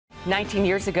19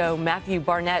 years ago, Matthew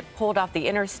Barnett pulled off the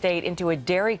interstate into a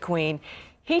Dairy Queen.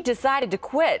 He decided to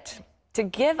quit, to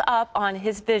give up on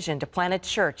his vision to plant a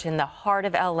church in the heart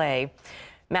of L.A.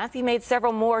 Matthew made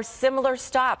several more similar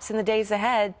stops in the days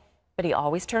ahead, but he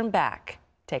always turned back.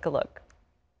 Take a look.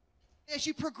 As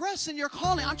you progress in your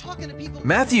calling, I'm talking to people.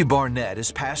 Matthew Barnett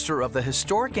is pastor of the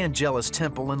historic Angelus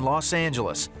Temple in Los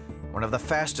Angeles, one of the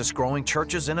fastest growing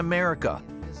churches in America.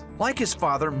 Like his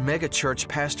father, megachurch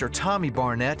pastor Tommy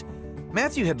Barnett,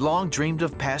 Matthew had long dreamed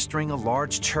of pastoring a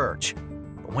large church.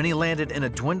 But when he landed in a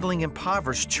dwindling,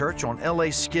 impoverished church on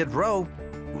LA's Skid Row,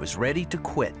 he was ready to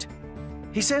quit.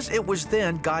 He says it was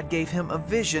then God gave him a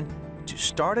vision to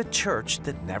start a church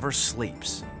that never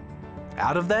sleeps.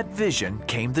 Out of that vision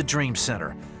came the Dream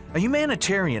Center, a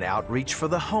humanitarian outreach for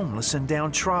the homeless and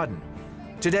downtrodden.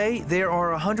 Today, there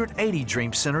are 180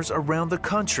 Dream Centers around the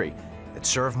country that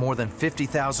serve more than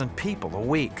 50,000 people a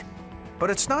week. But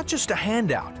it's not just a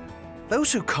handout.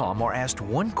 Those who come are asked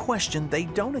one question they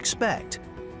don't expect.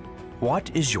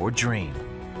 What is your dream?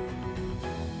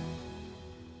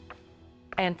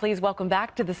 And please welcome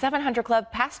back to the 700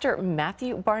 Club, Pastor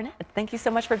Matthew Barnett. Thank you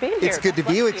so much for being here. It's good to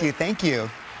be with you. Thank you.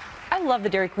 I love the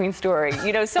Dairy Queen story.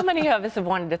 You know, so many of us have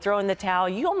wanted to throw in the towel.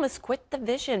 You almost quit the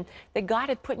vision that God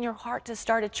had put in your heart to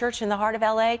start a church in the heart of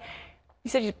L.A. You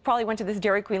said you probably went to this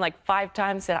Dairy Queen like 5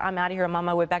 times, said, I'm out of here, I'm on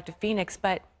my way back to Phoenix.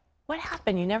 But what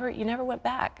happened? You never went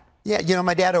back. Yeah, you know,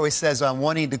 my dad always says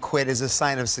wanting to quit is a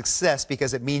sign of success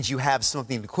because it means you have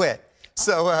something to quit.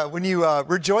 So when you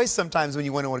rejoice sometimes when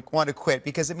you want to quit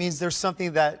because it means there's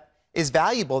something that is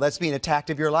valuable that's being attacked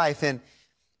of your life.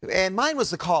 And mine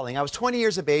was the calling. I was 20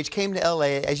 years of age, came to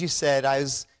L.A. As you said, I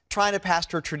was trying to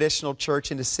pastor a traditional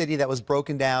church in a city that was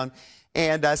broken down.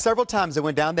 And several times I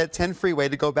went down that 10 freeway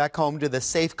to go back home to the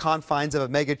safe confines of a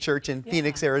mega church in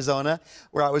Phoenix, Arizona,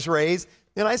 where I was raised.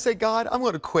 And I said, God, I'm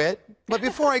going to quit. But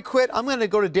before I quit, I'm going to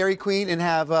go to Dairy Queen and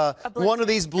have one of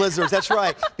these blizzards. That's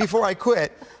right, before I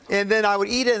quit. And then I would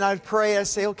eat it and I would pray. I'd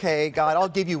say, okay, God, I'll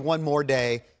give you one more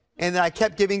day. And then I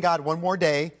kept giving God one more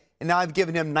day. And now I've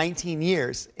given him 19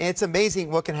 years. And it's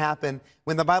amazing what can happen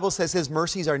when the Bible says his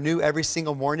mercies are new every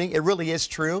single morning. It really is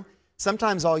true.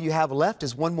 Sometimes all you have left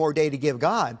is one more day to give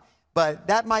God. But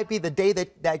that might be the day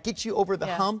that gets you over the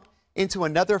hump into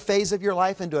another phase of your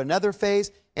life, into another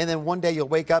phase. And then one day you'll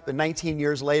wake up and 19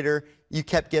 years later, you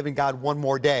kept giving God one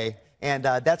more day. And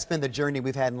that's been the journey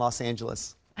we've had in Los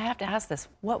Angeles. I have to ask this.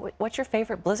 What's your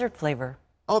favorite Blizzard flavor?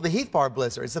 Oh, the Heath Bar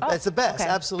Blizzard. It's the best, okay.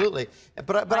 Absolutely.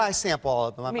 But I sample all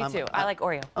of them. Me too. I like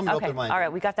Oreo. I'm open-minded. All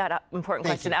right, we got that important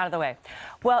question out of the way.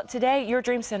 Well, today your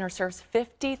Dream Center serves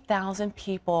 50,000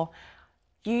 people.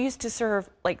 You used to serve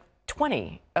like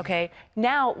 20, okay?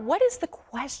 Now, what is the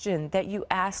question that you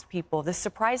ask people, the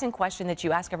surprising question that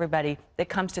you ask everybody that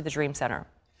comes to the Dream Center?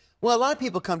 Well, a lot of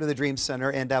people come to the Dream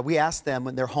Center, and we ask them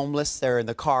when they're homeless, they're in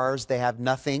the cars, they have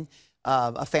nothing.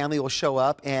 A family will show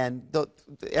up, and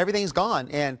everything's gone.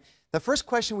 And the first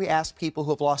question we ask people who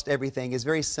have lost everything is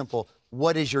very simple.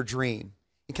 What is your dream?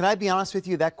 And can I be honest with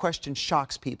you? That question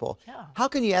shocks people. Yeah. How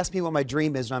can you ask me what my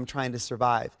dream is when I'm trying to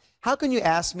survive? How can you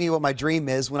ask me what my dream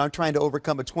is when I'm trying to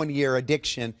overcome a 20-year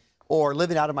addiction or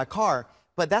living out of my car?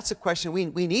 But that's a question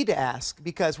we need to ask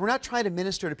because we're not trying to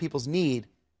minister to people's need.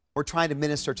 We're trying to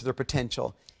minister to their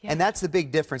potential. Yeah. And that's the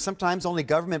big difference. Sometimes only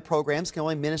government programs can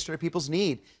only minister to people's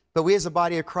need. But we as a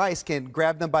body of Christ can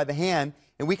grab them by the hand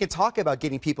and we can talk about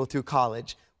getting people through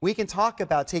college. We can talk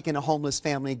about taking a homeless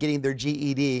family and getting their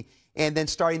GED and then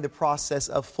starting the process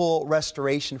of full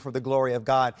restoration for the glory of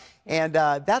God. And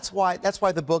that's why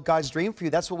the book, God's Dream for You,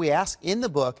 that's what we ask in the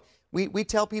book. We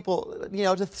tell people, you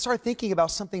know, to start thinking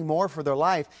about something more for their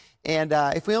life. And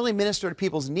if we only minister to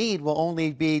people's need, we'll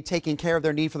only be taking care of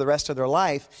their need for the rest of their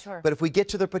life. Sure. But if we get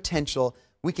to their potential,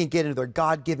 we can get into their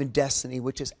God-given destiny,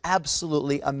 which is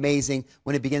absolutely amazing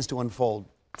when it begins to unfold.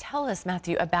 Tell us,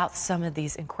 Matthew, about some of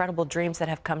these incredible dreams that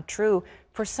have come true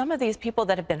for some of these people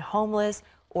that have been homeless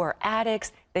or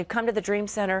addicts. They've come to the Dream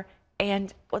Center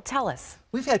and, well, tell us.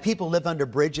 We've had people live under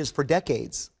bridges for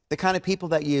decades. The kind of people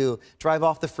that you drive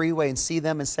off the freeway and see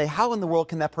them and say, how in the world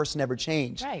can that person ever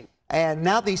change? Right. And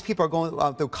now these people are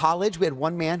going through college. We had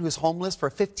one man who was homeless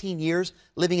for 15 years,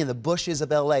 living in the bushes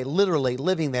of L.A., literally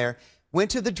living there, went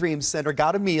to the Dream Center,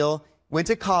 got a meal, went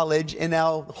to college, and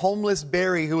now homeless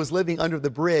Barry, who was living under the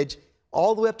bridge,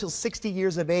 all the way up till 60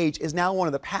 years of age, is now one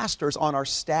of the pastors on our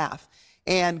staff.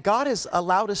 And God has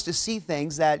allowed us to see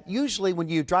things that usually when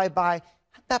you drive by,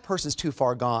 that person's too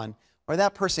far gone, or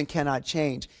that person cannot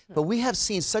change. But we have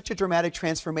seen such a dramatic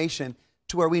transformation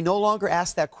to where we no longer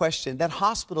ask that question. That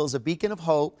hospital is a beacon of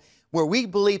hope where we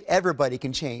believe everybody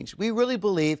can change. We really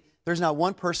believe there's not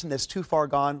one person that's too far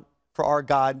gone for our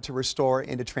God to restore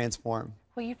and to transform.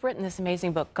 Well, you've written this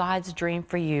amazing book, God's Dream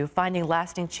for You, Finding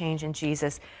Lasting Change in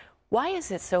Jesus. Why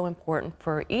is it so important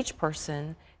for each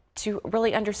person to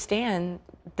really understand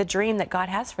the dream that God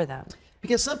has for them?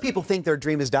 Because some people think their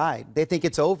dream has died. They think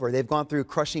it's over. They've gone through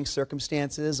crushing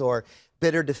circumstances or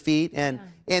bitter defeat. And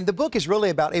the book is really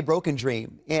about a broken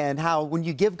dream and how when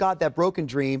you give God that broken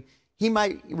dream, He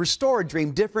might restore a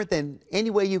dream different than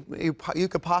any way you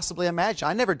could possibly imagine.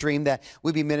 I never dreamed that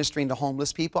we'd be ministering to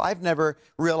homeless people. I've never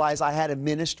realized I had a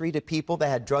ministry to people that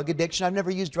had drug addiction. I've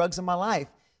never used drugs in my life.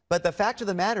 But the fact of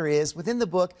the matter is, within the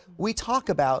book, we talk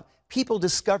about people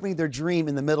discovering their dream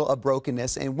in the middle of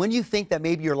brokenness. And when you think that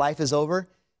maybe your life is over,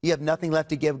 you have nothing left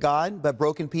to give God but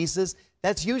broken pieces,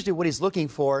 that's usually what He's looking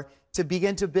for, to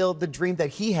begin to build the dream that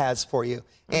He has for you.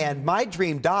 And my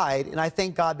dream died, and I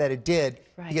thank God that it did,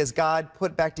 because God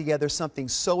put back together something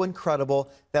so incredible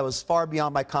that was far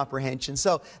beyond my comprehension.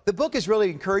 So the book is really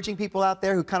encouraging people out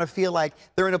there who kind of feel like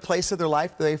they're in a place of their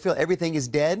life where they feel everything is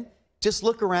dead. Just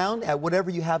look around at whatever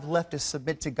you have left to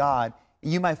submit to God.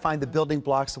 You might find the building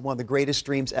blocks of one of the greatest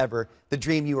dreams ever, the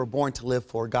dream you were born to live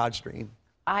for, God's dream.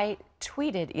 I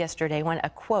tweeted yesterday a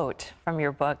quote from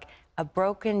your book, "A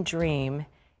broken dream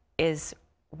is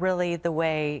really the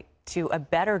way to a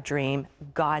better dream,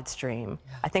 God's dream."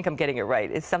 I think I'm getting it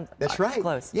right. That's right.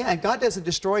 Close. Yeah, and God doesn't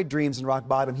destroy dreams in rock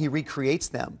bottom. He recreates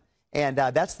them. And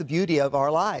that's the beauty of our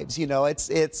lives. You know,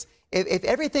 if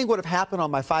everything would have happened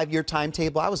on my 5-year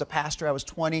timetable, I was a pastor, I was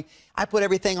 20, I put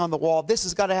everything on the wall. This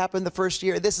has got to happen the first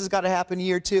year. This has got to happen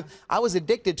year 2. I was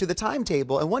addicted to the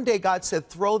timetable. And one day God said,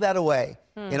 throw that away.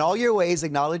 In all your ways,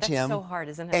 acknowledge Him. That's so hard,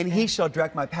 isn't it? And He shall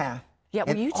direct my path. Yeah,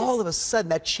 well, and all of a sudden,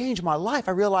 that changed my life.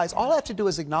 I realized all I have to do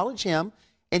is acknowledge Him,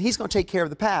 and He's going to take care of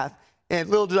the path. And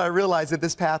little did I realize that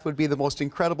this path would be the most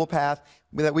incredible path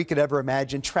that we could ever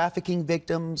imagine. Trafficking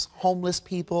victims, homeless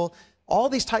people, all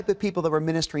these type of people that we're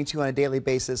ministering to on a daily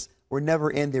basis were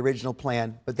never in the original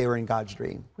plan, but they were in God's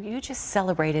dream. Well, you just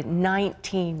celebrated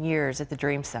 19 years at the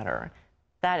Dream Center.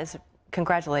 That is,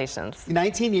 congratulations.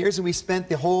 19 years, and we spent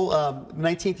the whole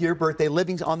 19th year birthday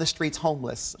living on the streets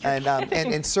homeless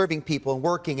and serving people and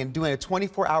working and doing a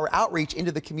 24-hour outreach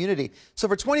into the community. So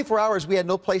for 24 hours, we had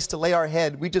no place to lay our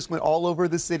head. We just went all over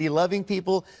the city, loving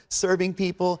people, serving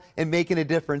people, and making a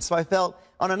difference. So I felt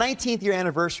on a 19th year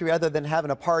anniversary, rather than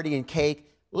having a party and cake,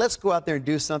 let's go out there and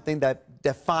do something that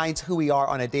defines who we are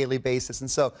on a daily basis. And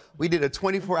so we did a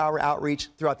 24-hour outreach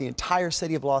throughout the entire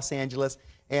city of Los Angeles.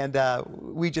 And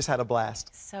we just had a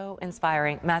blast. So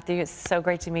inspiring. Matthew, it's so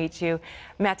great to meet you.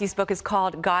 Matthew's book is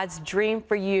called God's Dream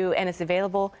for You, and it's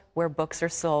available where books are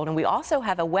sold. And we also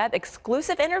have a web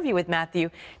exclusive interview with Matthew.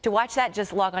 To watch that,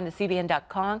 just log on to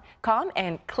cbn.com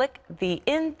and click the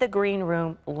In the Green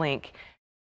Room link.